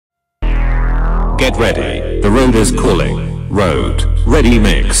Get ready, the road is calling. Road,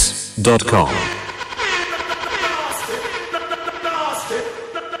 readymix.com.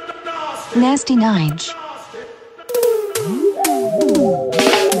 Nasty Nige.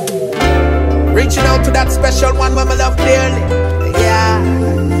 Reaching out to that special one whom I love dearly. Yeah,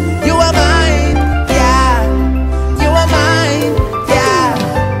 you are mine. Yeah, you are mine. Yeah.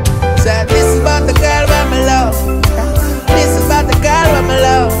 So this is about the girl whom I love. This is about the girl whom I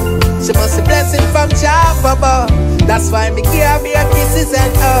love. She must be blessing from Jah above. That's why me give her kisses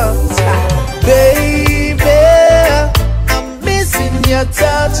and hugs. Baby, I'm missing your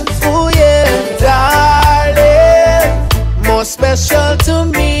touch. Oh yeah, darling. More special to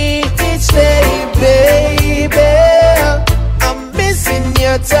me each day, baby. I'm missing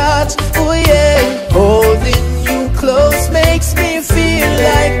your touch. Oh yeah, holding you close makes me feel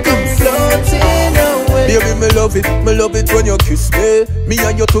like I'm floating away. Baby, me love it when you kiss me. Me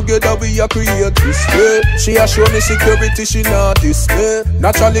and you together, we a create this way. She a show me security, she not display.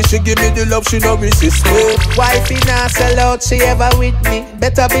 Naturally, she give me the love, she no resist me. Wifey not sell out, she ever with me.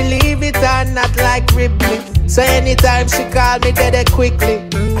 Better believe it or not like Riddim. So anytime she call me, get it quickly.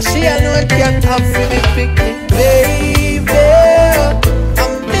 She alone can't have for me picnic. Baby,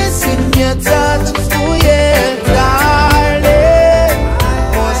 I'm missing your touch. Oh yeah, darling.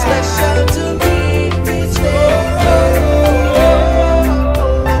 More special to me each day.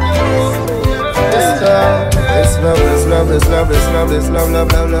 This love.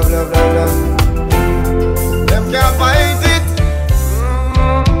 Them can't fight it.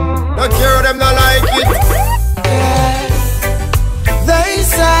 Don't care them not like it. They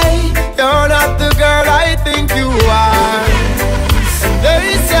say you're not the girl I think you are.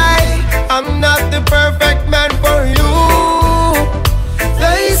 They say I'm not the perfect man for you.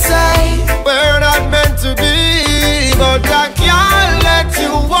 They say we're not meant to be, but I can't let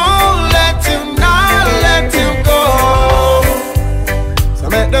you, won't let you, not let you go. So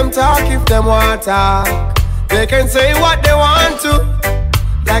make them talk if them want talk. They can say what they want to,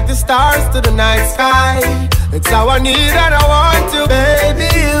 like the stars to the night sky. It's how I need and I want to. Baby,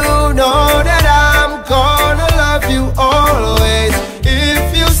 you know that I'm gonna love you always.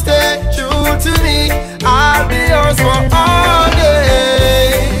 If you stay true to me, I'll be yours for all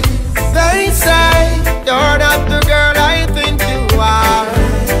days. They say you're not the girl I think you are.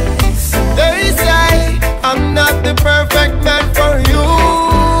 They say I'm not the perfect man for you.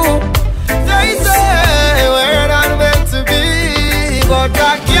 They say we're not meant to be, but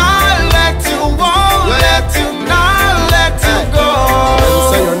I can't let you, won't let you, not let you go. Them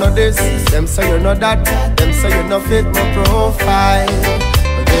say you're not this, them say you're not that, them say you're not fit my profile.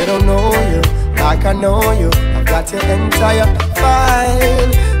 But they don't know you like I know you. I've got your entire file.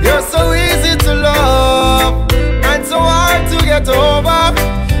 You're so easy to love and so hard to get over.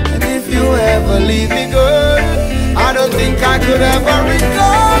 And if you ever leave me, girl, I don't think I could ever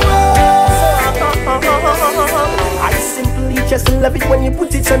recover. I simply just love it when you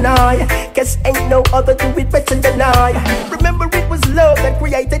put it on I. Guess ain't no other do it better than I. Remember it was love that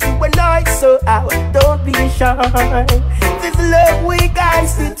created you and I. So don't be shy. This love we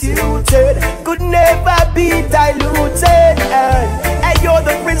constituted could never be diluted. And you're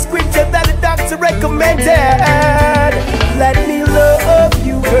the prescription that the doctor recommended. Let me love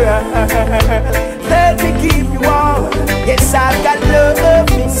you, girl. Let me keep you on. Yes, I've got love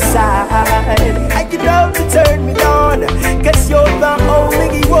inside. And you know to turn me on, cause you're the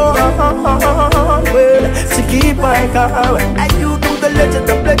only one, well, to keep my calm. And you do the legend,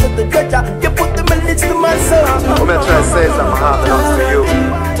 the pleasure, the treasure. You put the minutes to my soul. What I'm trying to say is that my heart belongs to you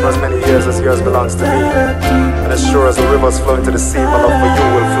for as many years as yours belongs to me. And as sure as the rivers flow into the sea, my love for you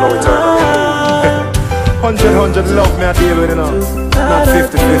will flow eternally. 100 love me I deal with, you know. Not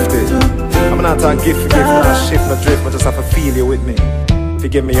 50-50. I'm not a gift for gift, not a shift, not drift, but just have to feel you with me. If you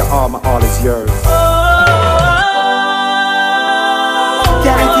give me your all, my all is yours.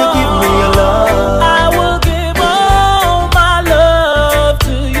 Can if you give me your love, I will give all my love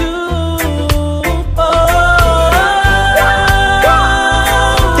to you.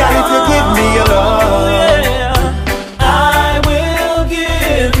 can if you give me your love, Yeah, I will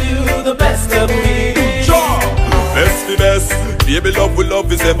give you the best of me. Best the best. Baby, love with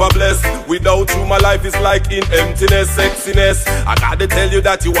love is ever blessed. Without you, my life is like in emptiness, sexiness. I gotta tell you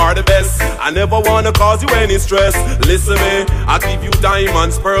that you are the best. I never wanna cause you any stress. Listen me, I give you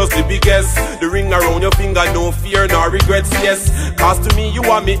diamonds, pearls, the biggest. The ring around your finger, no fear, no regrets, yes. Cause to me, you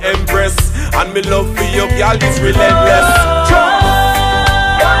are me empress. And me love for you, girl, is relentless.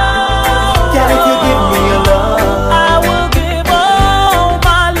 can if you give me your love, I will give all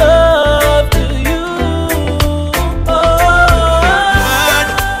my love to you.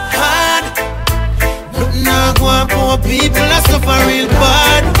 suffer real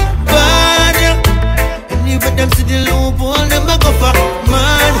bad, bad. And you bet them see the loophole, them a go for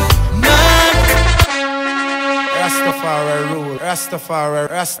mad, mad. Rastafari rule,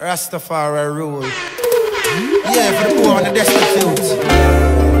 Rastafari rule. Yeah, for the poor and the destitute.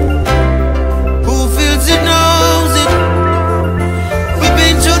 Who feels it knows it. We've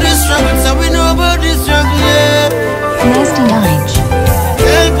been through the struggle, so we know about the struggle, yeah. Nasty Nige.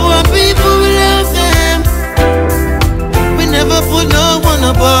 Tell poor people we love them. We never put no one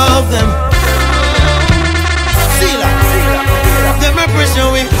above them. See that? Them a pressure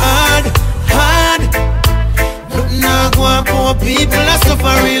we hard, hard. Nothing I go on poor people, I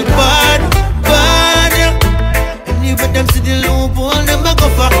suffer real bad, bad. And you bet them see the loophole, them a go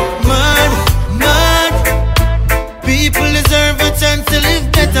for mad, mad. People deserve a chance to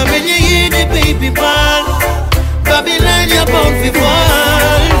live better when you hear the baby ball. Babylon, you're bound to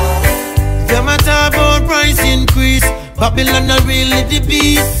fall. Them a talk about price increase. Babylon not really the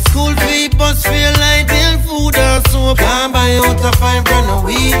beast. School fee, bus fare, light bill, food or soap. Can't buy out a $5 a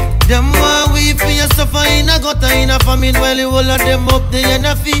week. Them want we for your suffer in a gutter in a famine. While you all of them up there in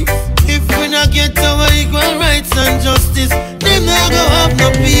a fee. If we not get our equal rights and justice, them not go have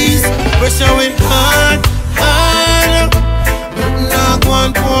no peace. Pressure with hard, hard. Now go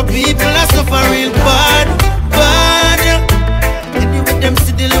on poor people, I suffer real bad, bad. And you with them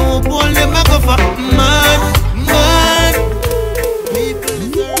see the loophole, them a go for mad, mad. People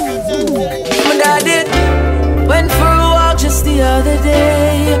deserve a chance. My daddy went for a walk just the other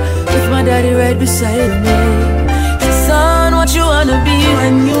day with my daddy right beside me. He said, son, what you wanna be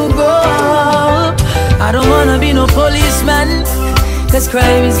when you grow up? I don't wanna be no policeman, cause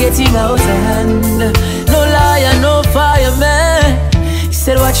crime is getting out of hand. No liar, no fireman. He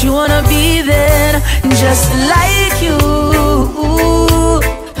said, what you wanna be then? Just like you.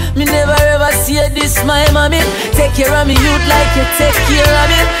 Me never ever see this, my mommy. Take care of me youth like you take care of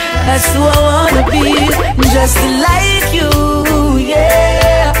me. That's who I wanna be, just like you,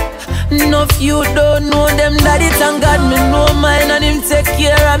 yeah. No, if you don't know them, daddy, thank God me know mine and him take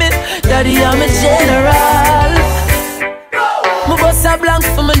care of me. Daddy, I'm a general. My boss a blank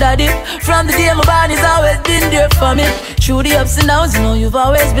for my daddy. From the day my bond, he's always been there for me. Through the ups and downs, you know you've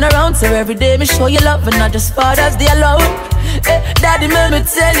always been around. So every day me show you love and not just fathers, they alone. Daddy, let me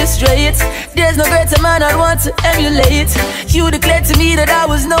tell you straight, there's no greater man I'd want to emulate. You declared to me that I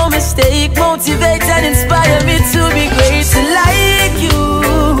was no mistake. Motivate and inspire me to be great, like you.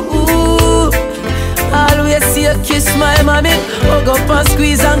 Always see you kiss my mommy, hug up and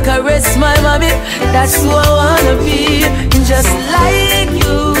squeeze and caress my mommy. That's who I wanna be, just like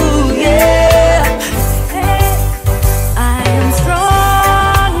you, yeah. I am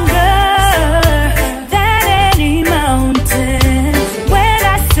stronger than any mountain. When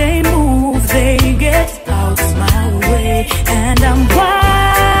I say move, they get out my way. And I'm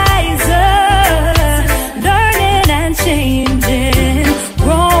wiser, learning and changing,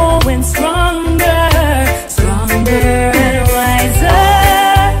 growing stronger, stronger and wiser.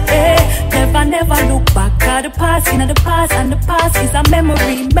 Never look back at the past, in the past, and the past is a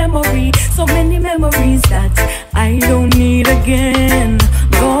memory, memory. So many memories that I don't need again.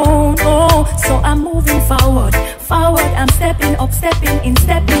 No, no. So I'm moving forward, forward. I'm stepping up, stepping in,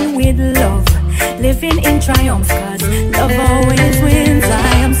 stepping with love. Living in triumph, cause love always wins.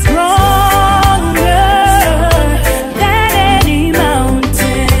 I am stronger than any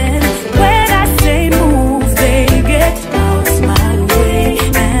mountain. When I say move, they get out my way.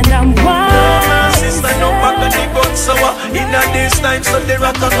 And I'm wild. In a day's time, so the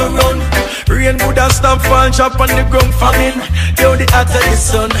rock on the run. Rain would have stopped, fall, drop on the ground, famine. Yo, the heart of the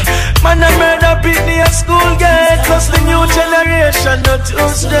sun. Man, I murder Pitney at school gate. Plus the new generation, not too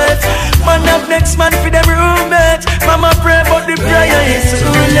straight. Man, up next man for them roommate. Mama pray, but the prayer is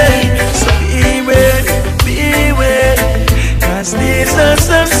too late. So beware, cause these are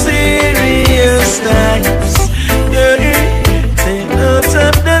some serious times. Yeah, take note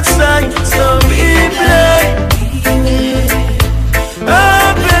of the signs, so be blind.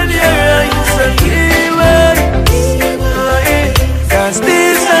 Open your eyes and beware, cause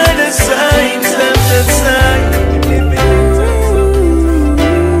these are the signs of the time.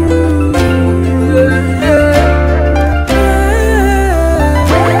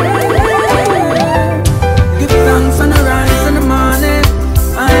 Give thanks on the rise in the morning.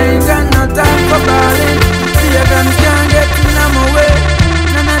 I ain't got no time for balling.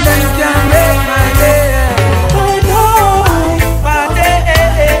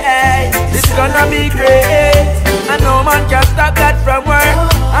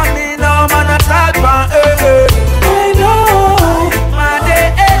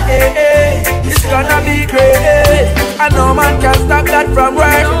 from work.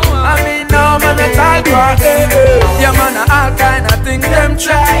 I mean, no man at all for yeah, man, all kind of things them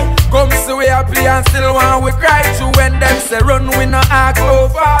try. Come so we happy and still want we cry. To when them say run, we no act so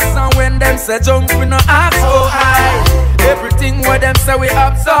fast. And when them say jump, we no act so high. Everything what them say we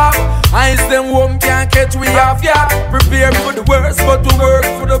absorb. Eyes them home can't catch we off, yeah. Prepare for the worst, but we work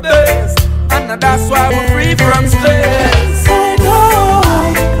for the best. And that's why we're free from stress. I know,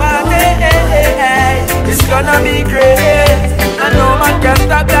 my day, it's gonna be great. And no man can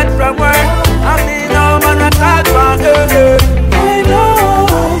stop that from work. I mean, no man at all from earth. I know,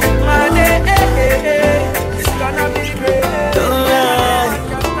 my day, it's gonna be great. No man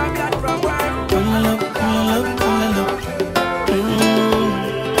can stop that from work.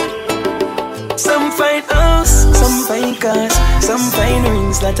 Some find house, some find cars, some find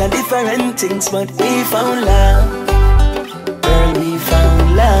rings that are different things, but we found love. Girl, we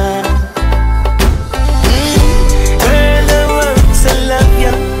found love. Girl, I want to love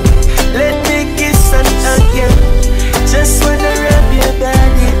you. Let me kiss and hug you. Just wanna rub your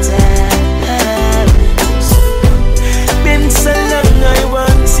body down. Been so long I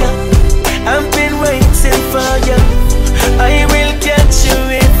want you. I've been waiting for you. I will catch you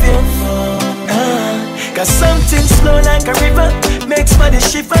if you fall. Cause something slow like a river makes body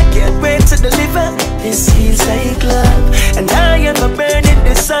shiver. Can't wait to deliver. This feels like love, and I am a burning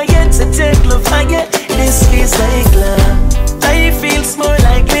desire to take love higher. This feels like love. Life feels more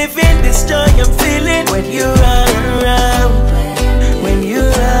like living. This joy I'm feeling when you are around. When you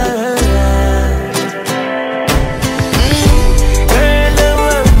are around. Girl, I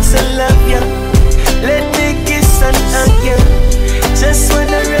want to love you. Let me kiss and hug you. Just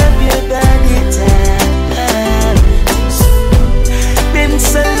wanna rub your body down. Been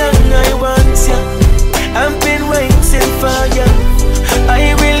so long I want you. I've been waiting for you.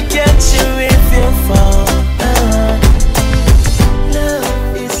 I will catch you if you fall.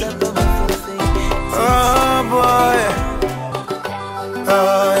 Love is a powerful thing. Oh boy.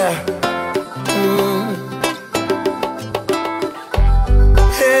 Oh yeah.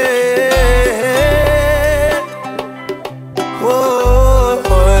 Hey. Whoa,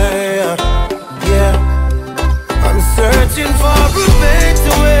 yeah. Yeah. I'm searching for a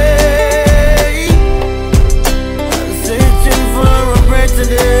better way. I'm searching for a better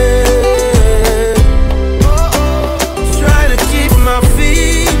day. Try to keep my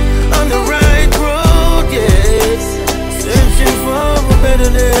feet on the right road, yes. Searching for a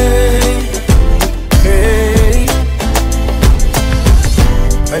better day. Hey,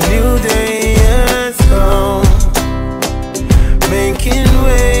 a new day has come, making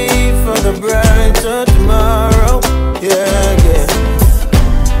way for the brighter tomorrow. Yeah, yeah.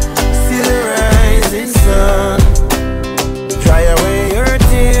 See the rising sun. Dry away your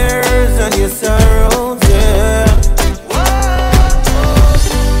tears and your sorrows, yeah.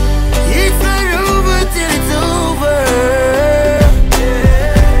 It's not over till it's over.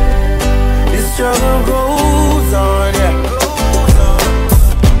 The struggle goes on, yeah.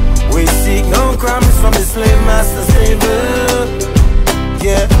 We seek no crumbs from the slave master's table.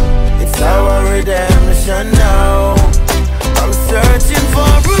 Yeah, it's our redemption now. I'm searching for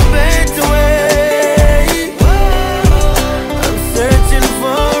a better way. I'm searching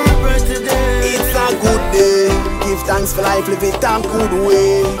for a better day. It's a good day. Give thanks for life, live it a good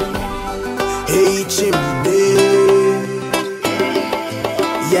way. Hey, chimney.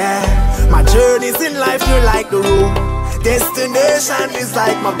 Yeah, my journeys in life, you're like the road. Destination is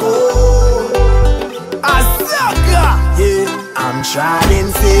like my goal. Zagga, yeah. I'm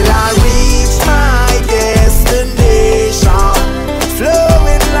trying till I reach my destination.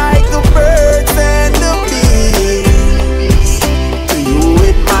 Flowing like the birds and the bees. To you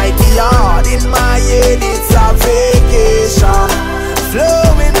it might be hard, in my head it's a vacation.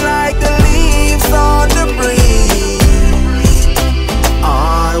 Flowing like the leaves on the breeze.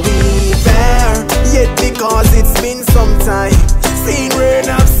 Are we there yet? Because it's been some time. Seen rain,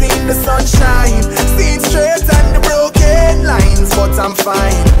 I've seen the sunshine. Seen straight and the broken lines. But I'm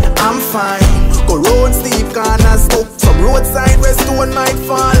fine, I'm fine. Go road steep, corners up. Some roadside where stone might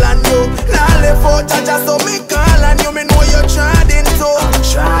fall on you. Now left out, I just so me call on you. Me know you're trying to. I'm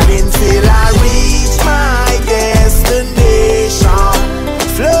trying till I reach my destination.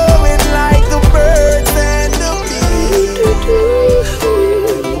 Flowing like the birds and the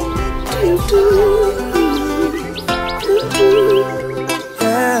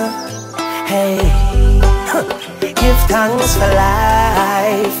Yeah. Hey, give thanks for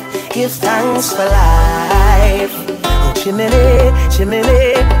life. Give thanks for life. Oh, chimney,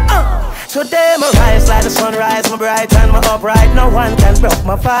 chimney. Today my rise like the sunrise, my bright and my upright. No one can break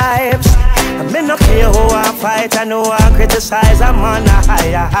my vibes. I'm in no care who I fight, I know I criticize, I'm on the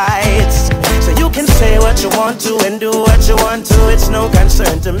higher heights. So you can say what you want to and do what you want to, it's no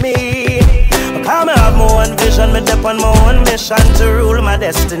concern to me. Because I have my own vision, me dip on my own mission to rule my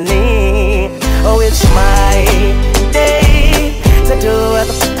destiny. Oh, it's my day to do what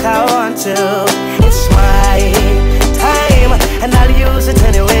the fuck I want to. It's my time, and I'll use it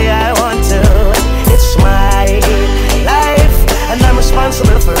any way I want to. It's my life, and I'm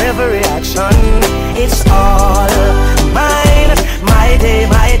responsible for every action. It's all mine, my day,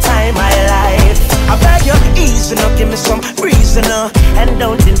 my time, my life. I beg you, easy now, give me some reason and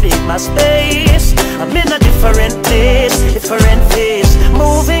don't invade my space. I'm in a different place, different phase,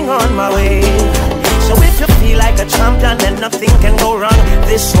 moving on my way. So if you feel like a champion, then nothing can go wrong.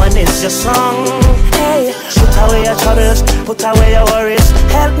 This one is your song. Hey, put away your troubles, put away your worries,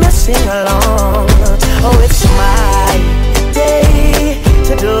 help me sing along. Oh, it's my day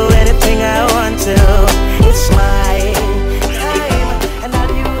to do anything I want to. It's my time, and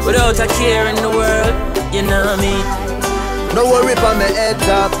I'll use without a care in the world, you know what I mean? No worry for my head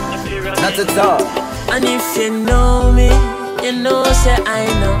top, not at all. And if you know me, you know say I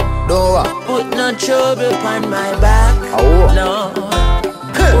know. No, put no trouble on my back. Oh. No,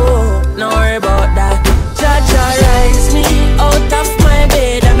 oh, no worry about that. Jaja rise me out of my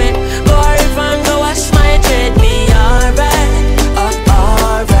bed, I mean, go river and go wash my dread. Me alright,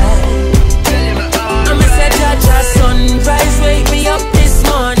 alright. I'ma say Jaja sunrise wake me up this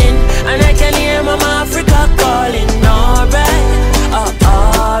morning, and I can hear Mama Africa calling. Alright,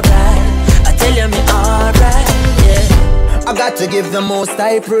 alright. I tell you me alright, yeah. I got to give the most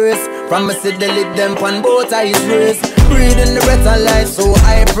high praise. Promise it, they lick them on both eyes race. Breathing the breath of life, so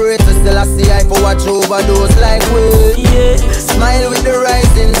I pray to still I see I for watch over those like we. Yeah. Smile with the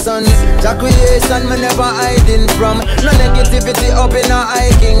rising sun. Your creation me never hiding from. No negativity up in our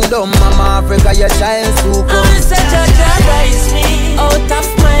high kingdom. Mama Africa, your child to come. I'm such a rise me out of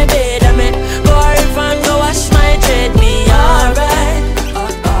my bed, I mean, go river and go wash my dread. Me alright.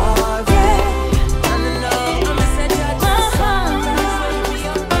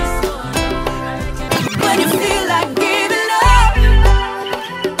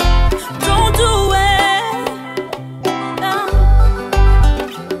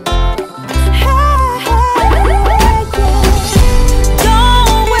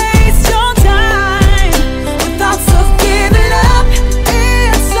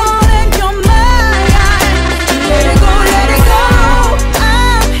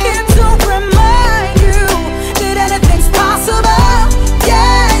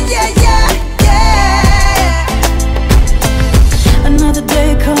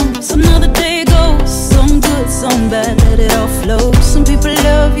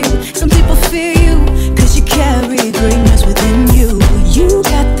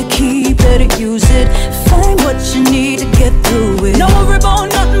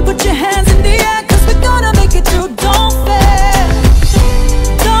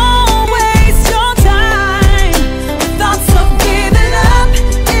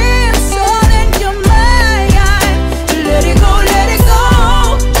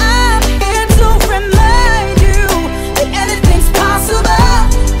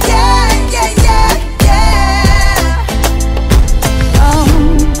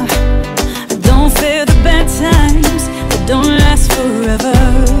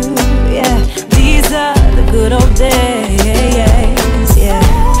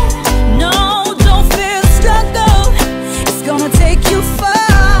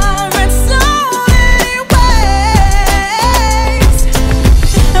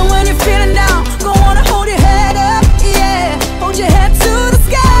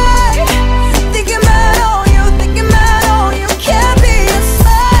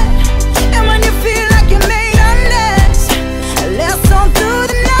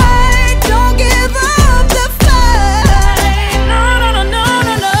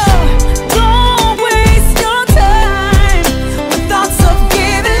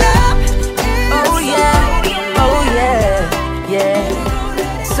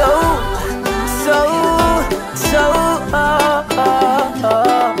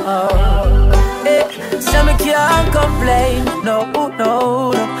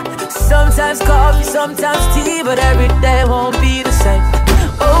 Sometimes tea, but every day won't be the same.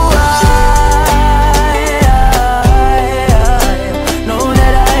 Oh, I know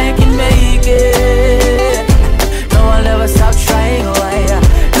that I can make it. No, I'll never stop trying. Oh,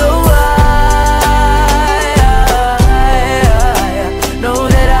 no, I know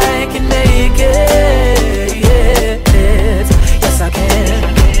that I can make it. Yes, I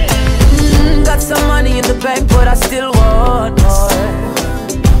can. Got some money in the bank, but I still want more.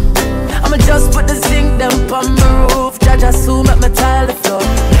 just put the zinc them on my roof. Jaja soon make me tile the floor.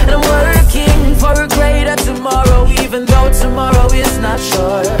 And I'm working for a greater tomorrow, even though tomorrow is not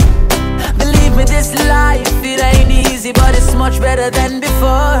sure. Believe me, this life, it ain't easy, but it's much better than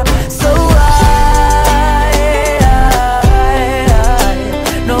before. So I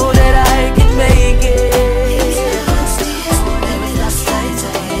know that I can make it.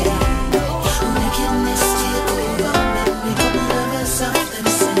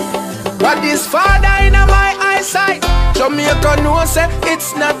 But this father in my eyesight, Jamaica know say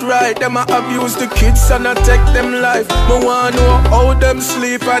it's not right. Them a abuse the kids and I take them life. Me wanna know how them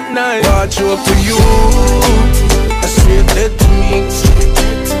sleep at night. Watch up to you, a straight dead to me.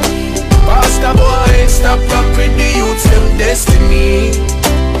 Pastor boy, stop up with the youths, them destiny.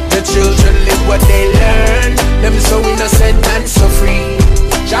 The children live what they learn. Them so innocent and so free.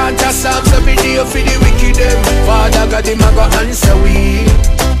 Chant a psalms every day for the wicked them. Father God, him a go answer we.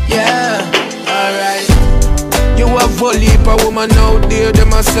 Yeah, alright. You have a heap of woman out there,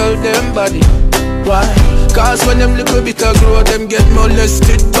 them a sell them body. Why? Cause when them little bit of grow, them get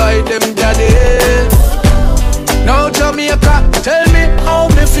molested by them daddy. Now Jamaica, tell me how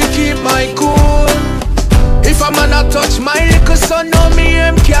me fi keep my cool. If a man a touch my little son, now me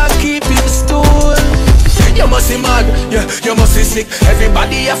him can't keep him stool. You must be mad, yeah, you must be sick.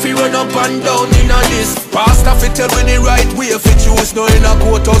 Everybody have to run up and down in a list. Pastor fi tell me the right way fi choose. No in a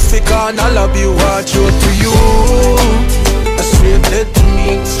courthouse fi can all of you. Watch out to you, a straight dead to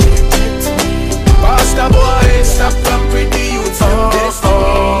me. Pastor boy, stop from pretty youths and destiny.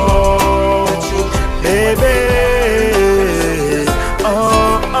 Baby,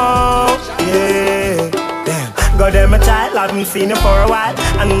 God, them a child, I haven't seen you for a while.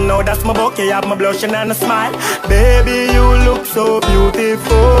 And now that's my book, you have my blushing and a smile. Baby, you look so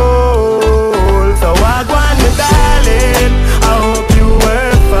beautiful. So I go on, my darling, I hope you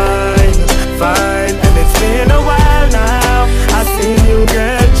were fine, fine. And it's been a while now, I've seen you,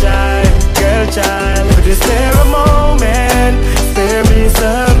 girl child. Could you spare a moment, spare me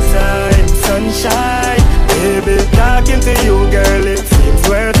some time, sunshine. Baby, talking to you, girl, it seems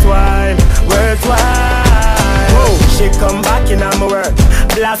worthwhile. She come back in my world.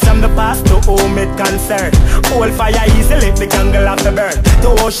 Blast from the past to whom it concern. Old fire easily, the candle of the burn. To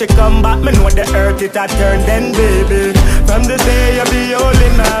how she come back, me know the earth it had turned. Then baby, from the day you be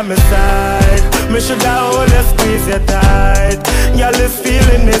holding on my side, me shoulda hold you, squeeze you tight. Y'all is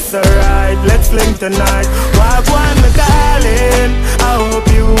feeling this alright. Let's link tonight. Walk one, my darling, I hope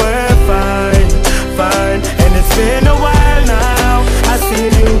you were fine, fine. And it's been a while now, I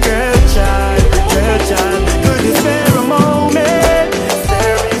seen you, girl child. Could you spare a moment?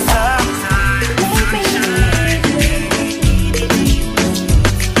 Spare me some time.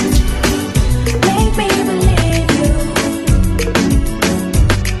 Make me believe you.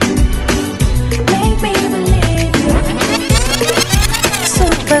 Make me believe you.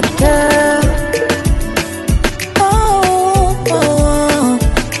 Super girl. Oh, oh,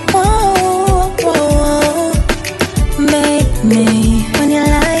 oh, oh, oh. Make me when you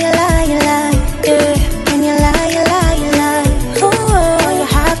lie.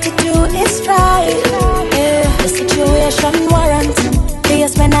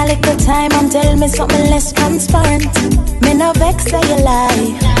 Spend a little time and tell me something less transparent. Me no vex say you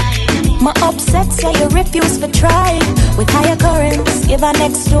lie. My upset say you refuse to try. With higher currents, give a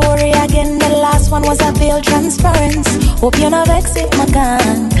next story again. The last one was a failed transference. Hope you no vex if my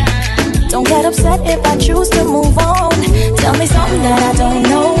gun. Don't get upset if I choose to move on. Tell me something that I don't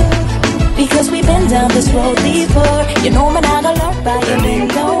know, because we've been down this road before. You know me not gonna learn by your name,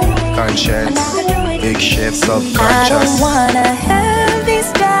 no. Konshens, big chef, subconscious. I don't wanna have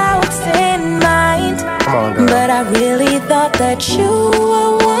these doubts in mind. Come on, girl. But I really thought that you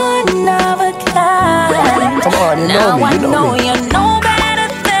were one of a kind. Come on, you know me, you know me. You know better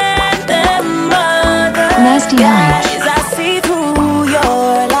than them others. Nasty Night. I see through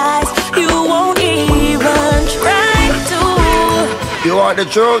your lies. You won't even try to. You want the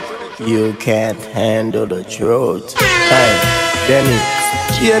truth? You can't handle the truth. Hey, Denny.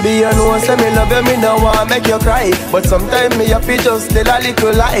 Baby, you know, say me love you, me no want make you cry. But sometimes me have to just tell a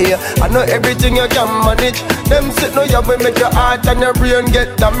little lie. I know everything you can manage. Them sit no you will make your heart and your brain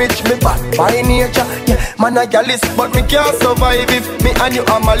get damaged. Me bad by nature, yeah, man a gallus. But me can't survive if me and you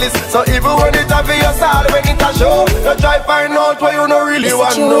are malice. So even when it have your style, when it a show, you try find out what you don't really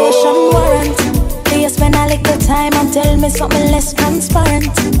want to know. Situation warrant. You spend a little time and tell me something less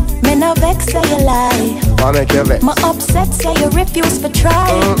transparent. Me no vex say you lie. I make you vex. My upset say you refuse to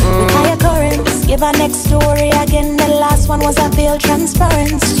try. With higher currents, give a next story again. The last one was a failed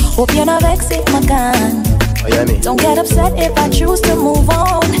transference. Hope you no vex if my gun. Oh, yeah, me. Don't get upset if I choose to move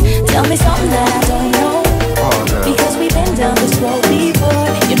on. Tell me be something that I don't know. Because we've been down this road before.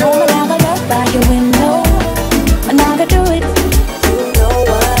 You know I never love by your window. I'm not gonna do it. You know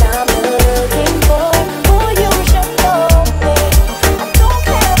what I'm looking for. Who you should know me. I don't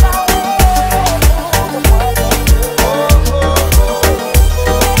care about the one thing you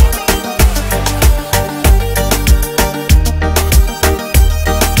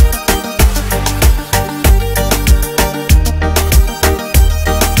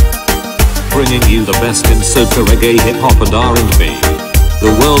Bringing you the best in soca, reggae, hip-hop and R&B. The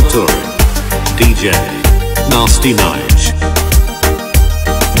world touring DJ Nasty Nige.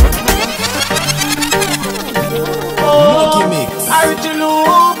 Oh, original.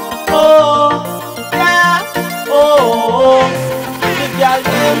 Oh, yeah. Oh, the girl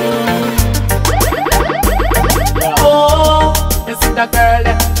them. Oh, you see the girl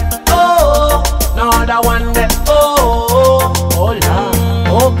them. Oh, no other one there. Oh, oh Lord.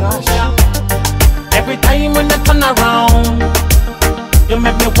 Oh gosh. Every time when I turn around, you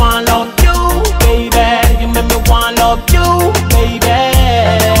make me want love you, baby. You make me want love you, baby.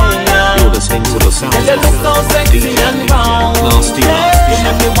 You're listening to the sound you look so sexy and round. Nasty yeah. You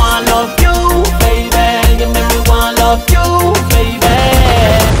make me want love you, baby. You make me want love you, baby.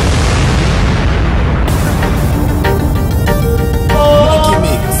 Oh,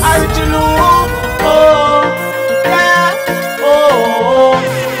 original. Oh, yeah. Oh,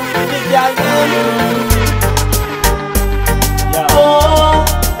 the girl them. Oh,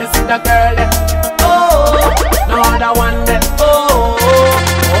 you see the girl there. Oh, no other one there. Oh,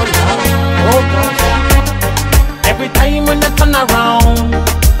 oh Lord, oh gosh. Every time when I turn around,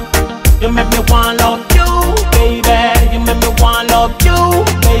 you make me want love you, baby. You make me want love you,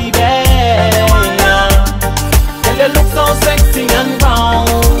 baby. Girl, you look so sexy and round.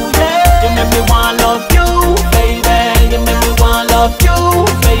 Yeah. You make me want love you, baby. You make me want love you,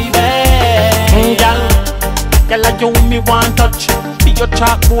 baby. Girl, you me want touch. Be your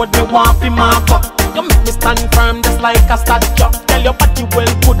chalkboard, me want be mark up. You make me stand firm just like a statue. Girl, your body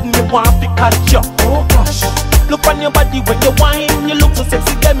well good, me want be catch you. Oh gosh, look on your body when you whine. You look so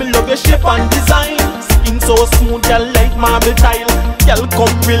sexy, girl, me love your shape and design. Skin so smooth, girl, like marble tile. Girl,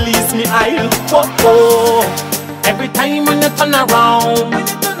 come release me aisle. Oh oh, every time when you turn around,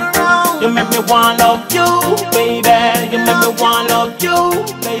 you make me want love you, baby. You make me want love you,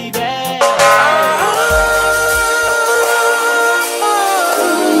 baby.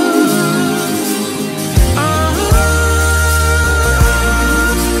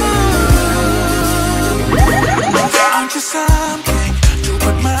 Something to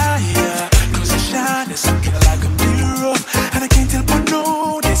admire, cause you shine is something like a mirror, and I can't help but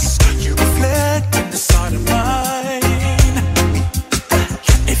notice you reflect in the side of mine.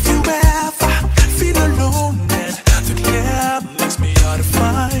 If you ever feel alone and the glare makes me hard to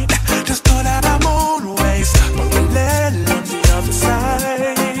find, just know that I'm always parallel on the other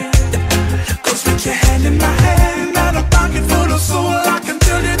side. Cause with your hand in my hand and a pocket full of soul, I can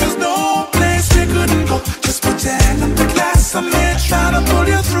tell you there's no place we couldn't go. Just put your hand on the glass, I'm here trying to pull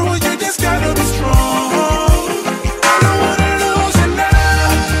you through. You just gotta be strong. I don't wanna lose you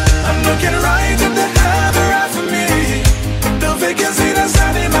now. I'm looking right at the other half of me. The vacancy that's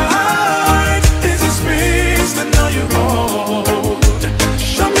out in my heart is a space that now you hold.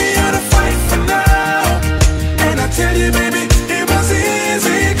 Show me how to fight for now, and I tell you, baby, it was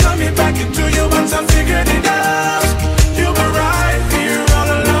easy coming back into you once I figured it out. You were right here all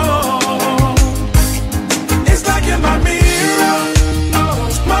alone. It's like you're my mirror,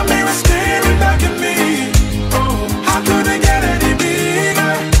 my mirror staring back at me. How could it get any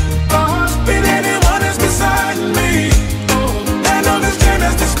bigger? When anyone is beside me, and all this dream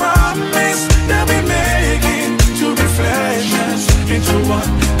is this promise that we making two reflections into one.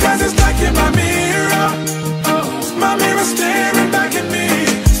 Cause it's like you're my mirror staring back at me,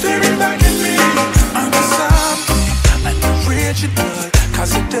 staring back at me. I'm something like a rigid blood,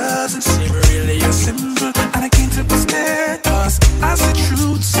 cause it doesn't seem really as simple, and I can't help but stare, cause I see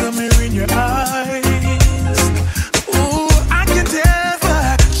truth somewhere in your eyes. Ooh, I can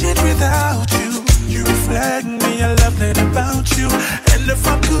never change without you. You reflect me, I love that about you, and if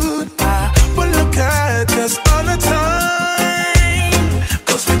I could, I would look at us all the time.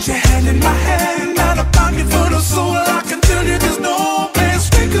 Cause with your hand in my hand, not a pocket full of soul, I can tell you there's no place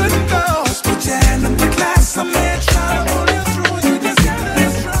we couldn't go. Just put your hand on the glass, I'm here trying to pull you through. You just gotta be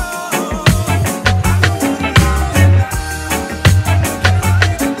strong.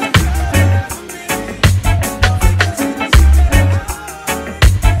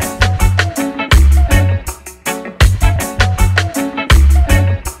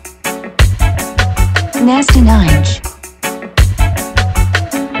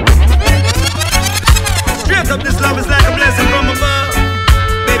 up, this love is like a blessing from above.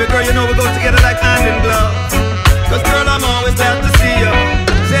 Baby girl, you know we go together like hand in glove. Cause girl, I'm always glad to see you.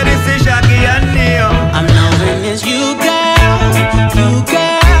 Say this is Shaggy and Neo. I'm loving is you girl, you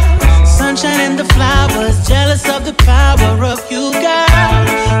girl. Sunshine and the flowers, jealous of the power of you girl,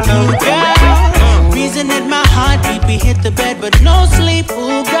 you girl. Reason that my heartbeat, we hit the bed but no sleep,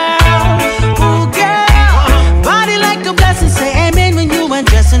 ooh girl, ooh girl. Body like a blessing, say amen when you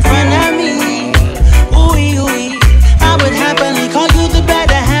undress in front of me. Ooh, ooh, I would happily call you the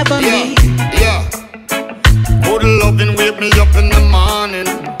better half of me. Yeah, good loving, wake me up in the morning.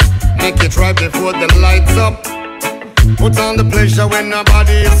 Make it right before the lights up. Put on the pleasure when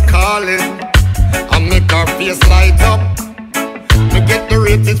nobody is calling. I make her face light up. Me get the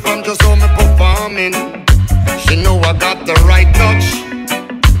ratings from just how me performing. She know I got the right touch,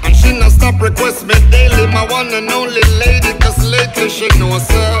 and she not stop request me daily. My one and only lady, cause lately she knows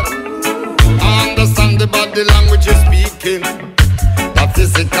her. I understand the body language you're speaking, that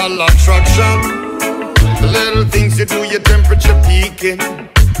physical attraction. The little things you do, your temperature peaking.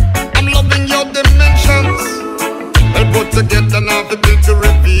 I'm loving your dimensions. Well put together now the beauty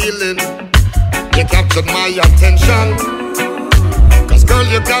revealing. You captured my attention. Cause girl,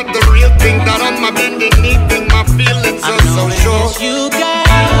 you got the real thing that on my bending knee thing. My feelings are so sure. You girl,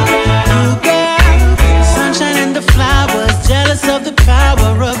 sunshine and the flowers, jealous of the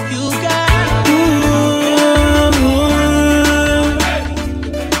power of you girl.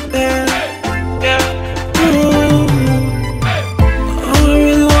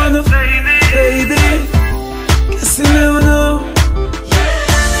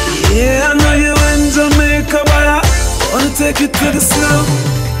 Take it to the snow,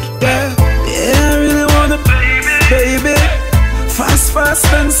 yeah, yeah, I really wanna, baby, fast, fast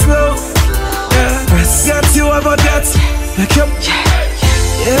and slow, yeah, get you over that, make up,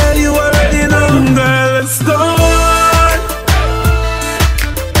 yeah, you already know, girl, let's go on,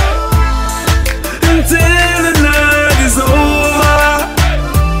 until the night is over,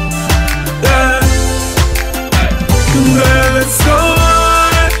 yeah, girl, let's go on.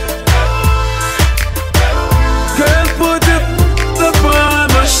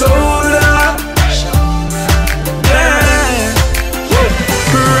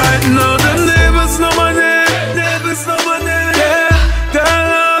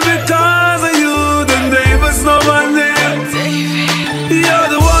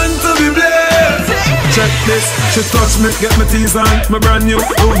 She touch me, get my teeth on. My brand new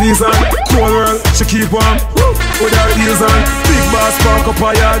Louis on. Cool world, she keep warm with her heels on. Big boss park up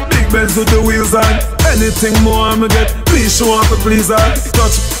her yard. Big Benz with the wheels on. Anything more I'ma get, please show up to please her.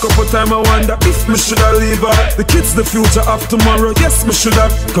 Touch couple time I wonder if me shoulda leave her. The kids the future of tomorrow. Yes me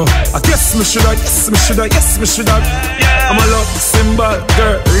shoulda go. I guess me shoulda. Yes me shoulda. Yes me shoulda. I'm a love symbol,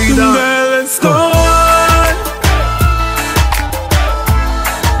 girl. Read on. Girl, let's go on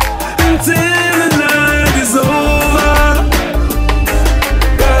until the night is over.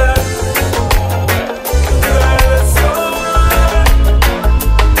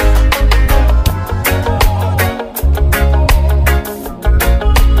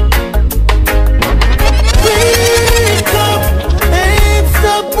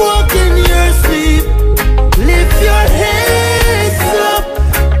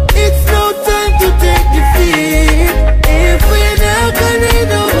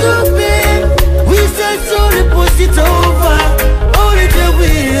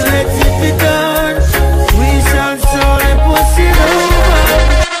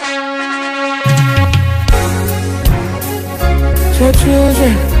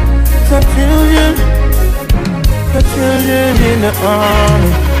 Children in the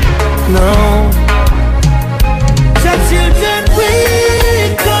army, no. The children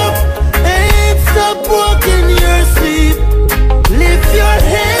wake up and stop walking your sleep. Lift your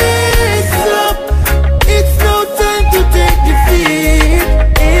heads up, it's no time to take defeat.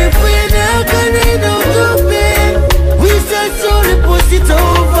 If we're not gonna know the pain, we shall slowly push it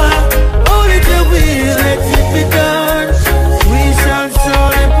over. Only the will let it be done. We shall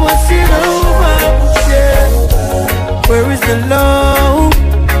slowly push it over, yeah. Where is the love?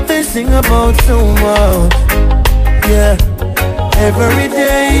 They sing about so much, yeah. Every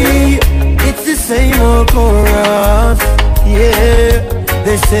day, it's the same old chorus, yeah.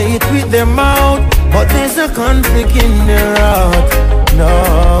 They say it with their mouth, but there's a conflict in their heart, no.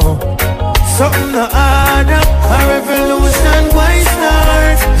 Something to add up, a revolution, why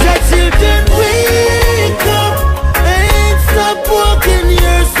start? The children wake up and stop walking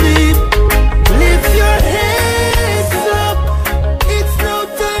your sleep. Lift your heads up, it's no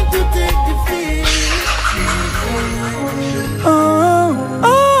time to take defeat.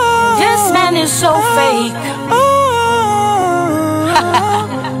 This man is so fake.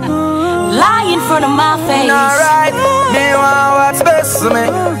 front of my face. Alright, me want what's best to me.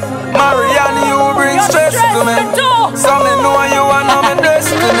 Marianne, you bring stress to me. So me know you want know me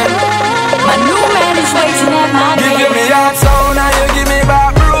destiny. My new man is waiting at my gate. You give me hot sound and you give me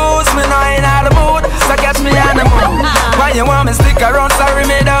back blues. Me know in all the mood, so catch me on the mood. Why you want me stick around, sorry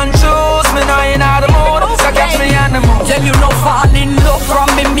me don't choose. Me know in all the mood, so catch me on the mood. Tell you no fall in love from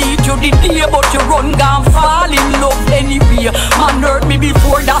me meet you the day, but you run gone fall in love anyway. Man hurt me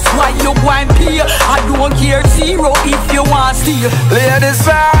before, that's why you go and pay. I don't care zero if you want stay. Ladies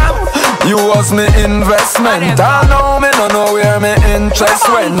fam, you was me investment. I know me no know where me interest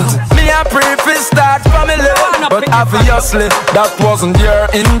went. Me a prefer start family, but obviously that wasn't your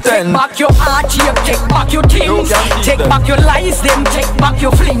intent. Take back your heart, take back your things. Take back your lies, them take back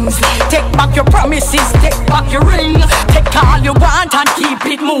your flings. Take back your promises, take back your ring. Take all you want and keep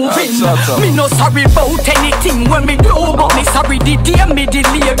it moving. Me no sorry about anything when me do, but me sorry the day me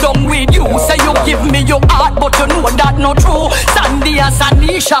delay down with you. Say you give me your heart, but you know that not true. Sandy and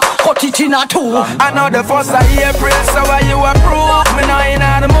Sanisha cut it in a two. I know the first of April, so why you approve? Me now in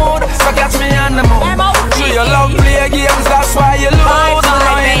the mood, so catch me on the mood. Do you love play games, that's why you lose.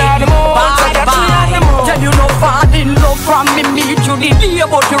 Me now in the mood, so catch me on the mood. Tell you no fall in love from me meet you the day,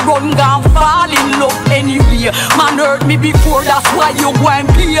 but you run gone fall in love anyway. Man hurt me before, that's why you go and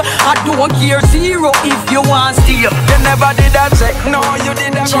pay. I don't care zero if you want stay. You never did that check, no you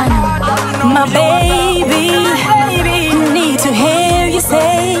did that. My baby, need to hear you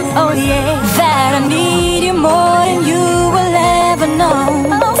say, oh yeah, that I need you more than you will ever know.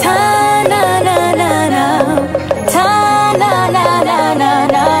 Ta na na na na, ta na na na na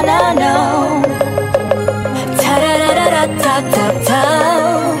na na no. Ta da da da da ta ta ta.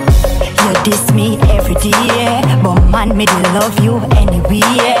 You diss me every day, but man, me to love you anyway.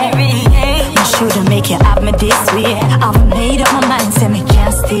 You shouldn't make you have me this way. I've made up my mind, say me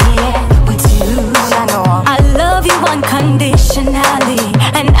can't stay with you. I love you unconditionally,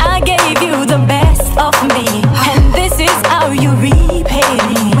 and I gave you the best of me. And this is how you repay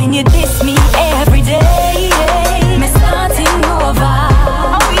me when you diss me every day. Me starting over,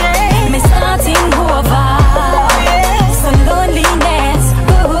 me starting over. So loneliness,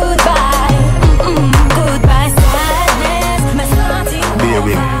 goodbye, goodbye sadness. Me starting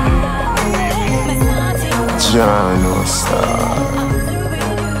baby, John no star.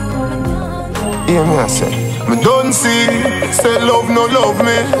 Hear me I say, me don't see, say love no love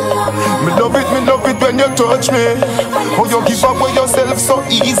me. Me love it when you touch me. Oh you give up with yourself so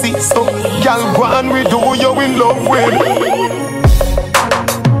easy. So girl go on we do you in love with.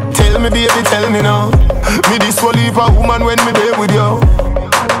 Tell me baby, tell me now. Me this will leave a woman when me there with you.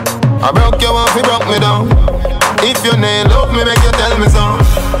 I broke you off, you broke me down. If you ain't love me, make you tell me so.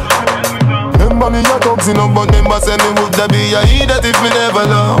 Remember me a thugs in up, but remember say me would be a idiot if me never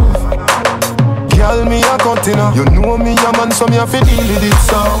love. Girl, me a continue. You know me a man, so me a fi deal with it,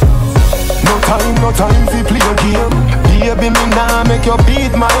 so no time fi play a game. Baby, me nah make you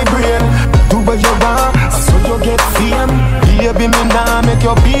beat my brain. Do what you want, so you get fame. Baby, me nah make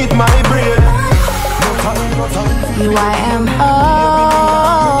you beat my brain. No time fi you I am.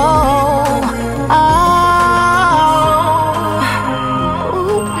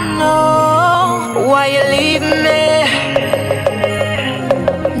 No. Why you leave me?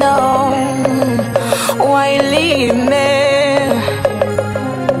 No. Why you leave me?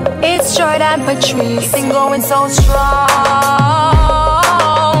 It's short and Patrice, been going so strong.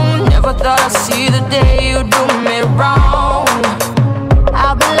 Never thought I'd see the day you do me wrong.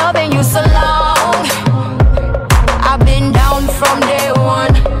 I've been loving you so long. I've been down from day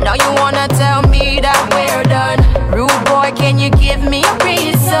one. Now you wanna tell me that we're done. Rude boy, can you give me a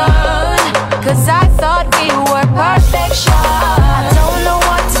reason? Cause I thought we were perfection. I don't know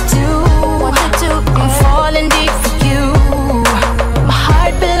what to do. I'm falling deep for you. My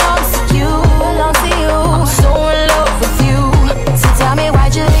heart belongs to you. I'm so in love with you. So tell me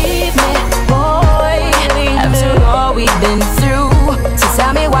why'd you leave me, boy? After all we've been through. So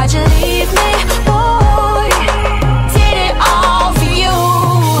tell me why'd you leave me, boy? Did it all for you.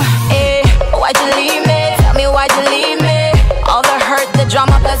 Why'd you leave me? Tell me why'd you leave me? All the hurt, the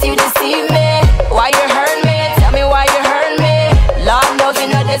drama, plus you deceive me. Why you hurt me? Tell me why you hurt me. Lord knows you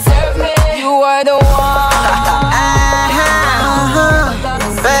don't deserve me. You are the one.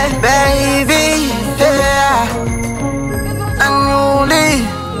 baby, yeah. Unruly,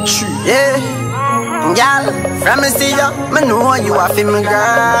 yeah. Girl, from me see you, me know you are for me,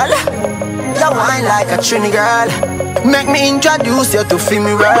 girl. You wine like a Trini girl. Make me introduce you to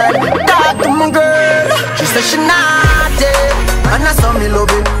me world. Talk to me girl. She said she naughty, and I saw me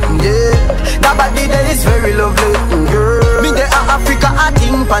love it, yeah. That body there is very lovely, girl. Me there Africa, I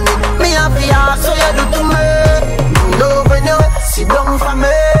think on it. Me have the ask, so you do to me. No, when you sit down for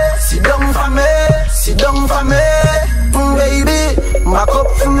me, sit down for me, sit down for me. Baby, back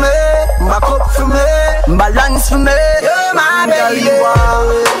up for me, back up for me, balance for me. You're my baby.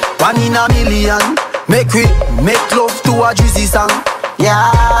 One in a million. Make love to a Drizzy song.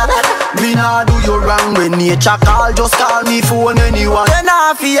 Yeah, me nah do you wrong. When nature call, just call me phone anyone. Then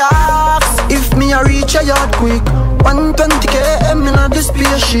I feel ask if me a reach a yard quick. 120 km in a the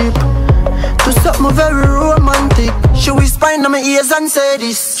spaceship. To something very romantic. She whisper in my ears and say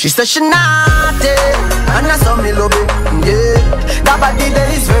this. She said she naughty, and I saw me love it. Yeah, that body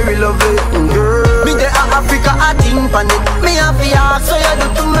there is very lovely. Girl, me there in Africa, I think on it. Me a feel ask, so you do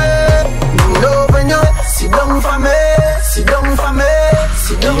to me. No, when you sit down for me, sit down for me,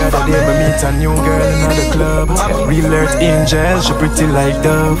 sit down for me. The other day I meet a new girl in the club. Real earth angel, she pretty like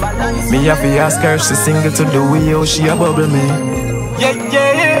dove. Me have to ask her, she single to the way how she a bubble me. Yeah,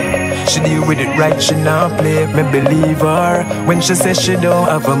 yeah, yeah. She deal with it right, she not play. Me believe her when she says she don't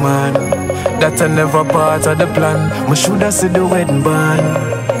have a man. That I never part of the plan. Me shoulda see the wedding band.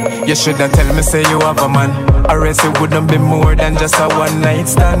 You shoulda tell me say you have a man, or else it wouldn't be more than just a one night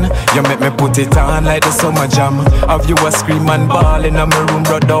stand. You make me put it on like the summer jam. Have you a scream and ball in my room,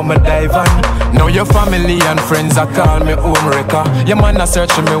 brought down my divan. Now your family and friends are call me home wrecker. Your man a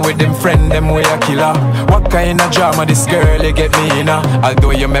searching me with them friend, them way a killer. What kind of drama this girl you get me in?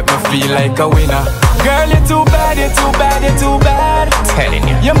 Although you make me feel like a winner. Girl, you're too bad, you're too bad, you're too bad. Telling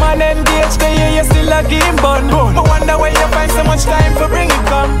you. Your man engaged, the year you still a game bun. I wonder where you find so much time for bring it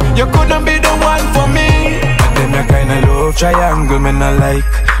come. You couldn't be the one for me. Them your kind of love triangle, me not like.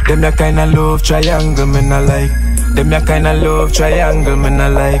 Them your kind of love triangle, me not like. Them your kind of love triangle, me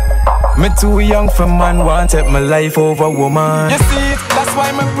not like. Me too young for man, want take my life over woman. You see it, that's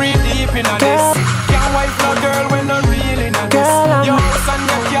why me breathe deep in this. Can't wife no girl when no real in this. Your house and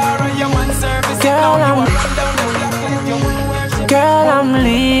your car and your man service. Now you run down the block like you will worship. Girl, I'm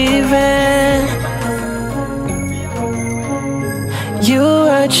leaving. You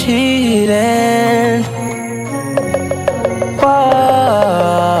are cheating. Whoa,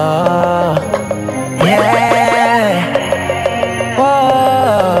 yeah.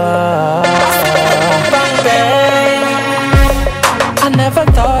 Whoa, I never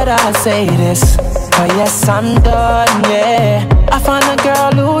thought I'd say this, but yes, I'm done, yeah. I found a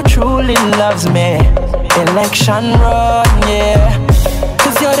girl who truly loves me. Election run, yeah.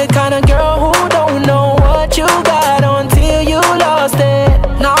 Cause you're the kind of girl who don't know what you got until you lost it.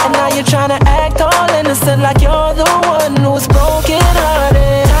 No. And now you're trying to act all innocent like you're the one who's broken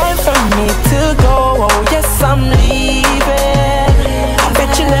hearted. Time for me to go, oh yes, I'm leaving. I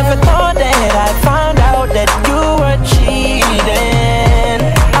bet you never thought that I'd find out that you were cheating.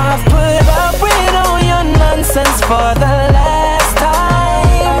 I've put up with all your nonsense for the last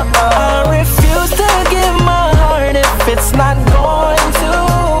time. I refuse to give my heart if it's not going to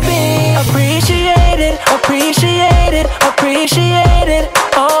be appreciated, appreciated, appreciated.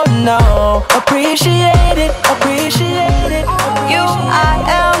 Oh no, appreciated, appreciated. You, I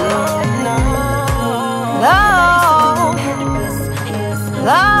am love,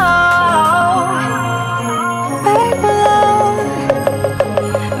 love,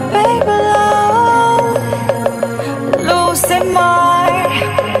 baby love, Lucy Mahr.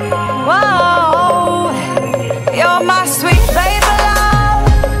 Whoa, you're my sweet baby love.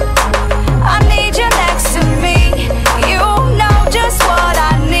 I need you next to me. You know just what I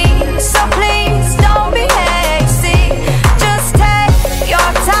need. So please don't be hasty. Just take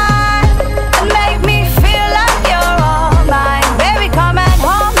your time and make me feel like you're all mine. Baby, come and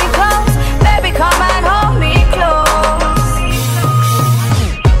hold me close. Baby, come and hold me close.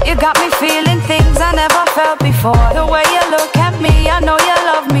 You got me feeling things I never felt before. The way you look at me, I know you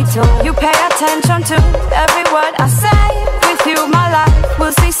love me too. You pay attention to every word I say. With you, my life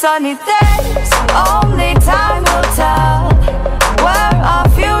will see sunny days. Only time will tell where our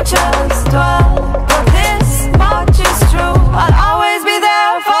futures dwell. But this much is true, I'll always be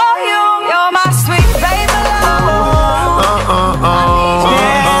there for you. You're my sweet baby love.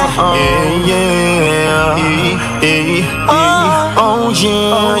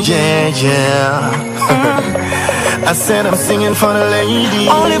 Yeah. I said I'm singing for the ladies.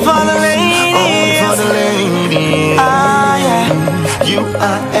 Only for the ladies. Only for the ladies. Ah, yeah. You,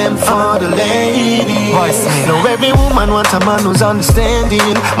 I am for the ladies. Now every woman wants a man who's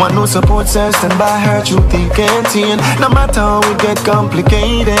understanding, one who supports her, stand by her through thick and thin. No matter how it get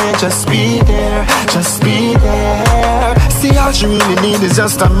complicated, just be there, just be there. See, all she really need is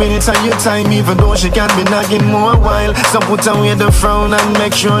just a minute of your time, even though she can be nagging more while. So put away the frown and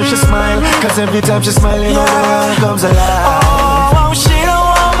make sure she smile, cause every time she smiling, all the world comes alive.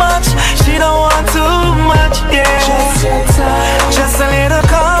 want much, she don't want too much, yeah. Just your time, just a little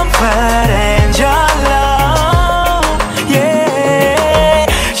comfort and your love, yeah.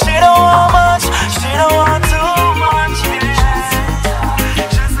 She don't want much, she don't want too much, yeah.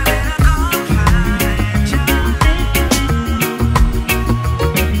 Just a little comfort and your love.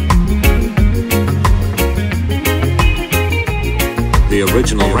 The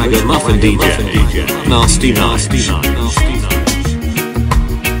original Ragamuffin DJ, Nasty Nige.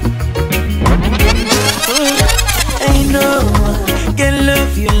 Ain't no one can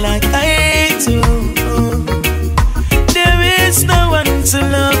love you like I do. There is no one to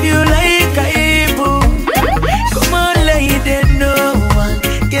love you like I do. Come on, lady, no one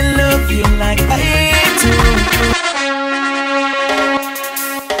can love you like I do.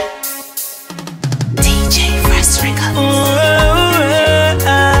 DJ First Record.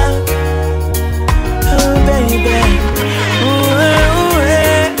 Oh, baby.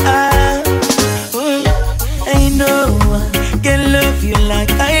 Ain't no one can love you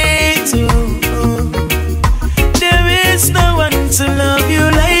like I do. There is no one to love you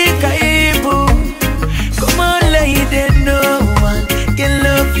like I do. Come on, lady, no one can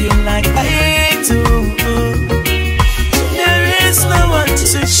love you like I do. There is no one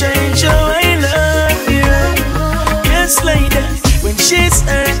to change how I love you. Yes, lady, when she's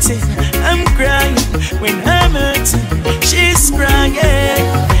hurting, I'm crying. When I'm hurting, she's crying.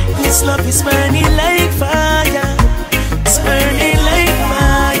 This love is burning like fire. It's burning like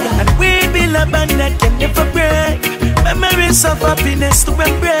fire. And we build a band that can never break. Memories of happiness to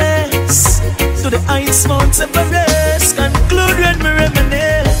embrace. To the heights Mount Everest. Conclude when we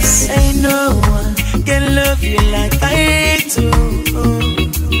reminisce. Ain't no one can love you like I do.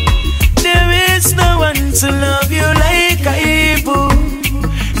 There is no one to love you like I do.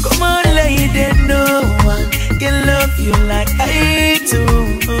 Come on, lady, no one can love you like I do.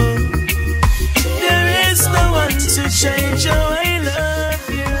 There is no one to change how I love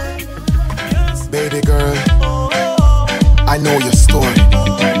you. Baby girl, I know your story,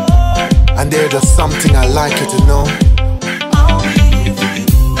 and there's just something I like you to know.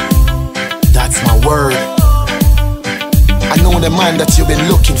 That's my word. I know the man that you've been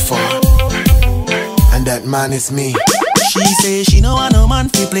looking for, and that man is me. She say she no want no man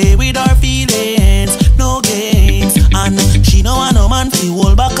to play with her feelings, no games. And she no want no man to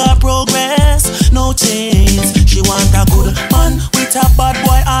hold back her progress, no chains. She want a good man with a bad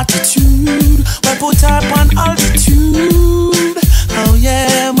boy attitude. We put her on altitude. Oh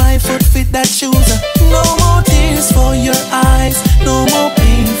yeah, my foot fit that shoes. No more tears for your eyes, no more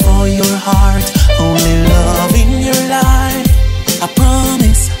pain for your heart. Only love in your life. I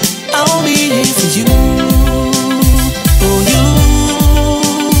promise I'll be here for you.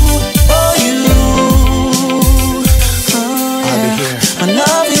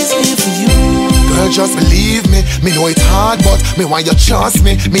 Just believe me, me know it's hard, but me want you trust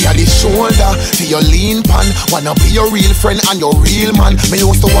me. Me at the shoulder, for your lean pan. Wanna be your real friend and your real man. Me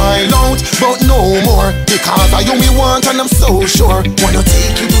used to wild out, but no more. Because I you me want and I'm so sure. Wanna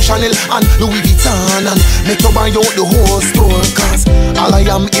take you to Chanel and Louis Vuitton and make you buy out the whole store. Cause all I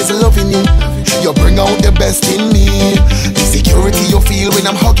am is loving you. You bring out the best in me. The security you feel when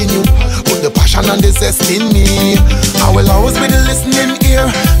I'm hugging you. Put the passion and the zest in me. I will always be the listening ear.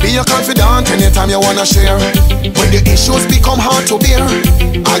 Be your confidant anytime you wanna share. When the issues become hard to bear,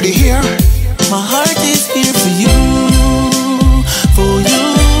 I'll be here. My heart is here for you. For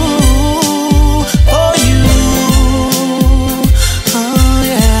you. For you. Oh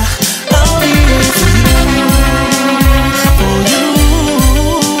yeah, I'll be here for you. For you.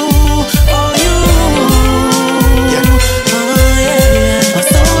 For you. Yeah. Oh yeah, my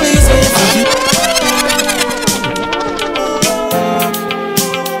soul is here for you.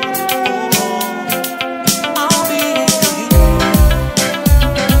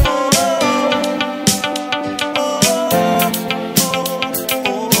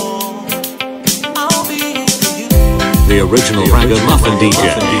 The original Ragamuffin DJ,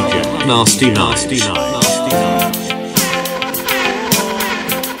 Nasty Nige.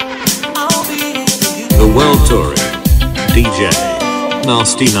 The world touring DJ,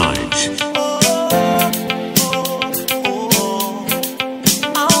 Nasty Nige.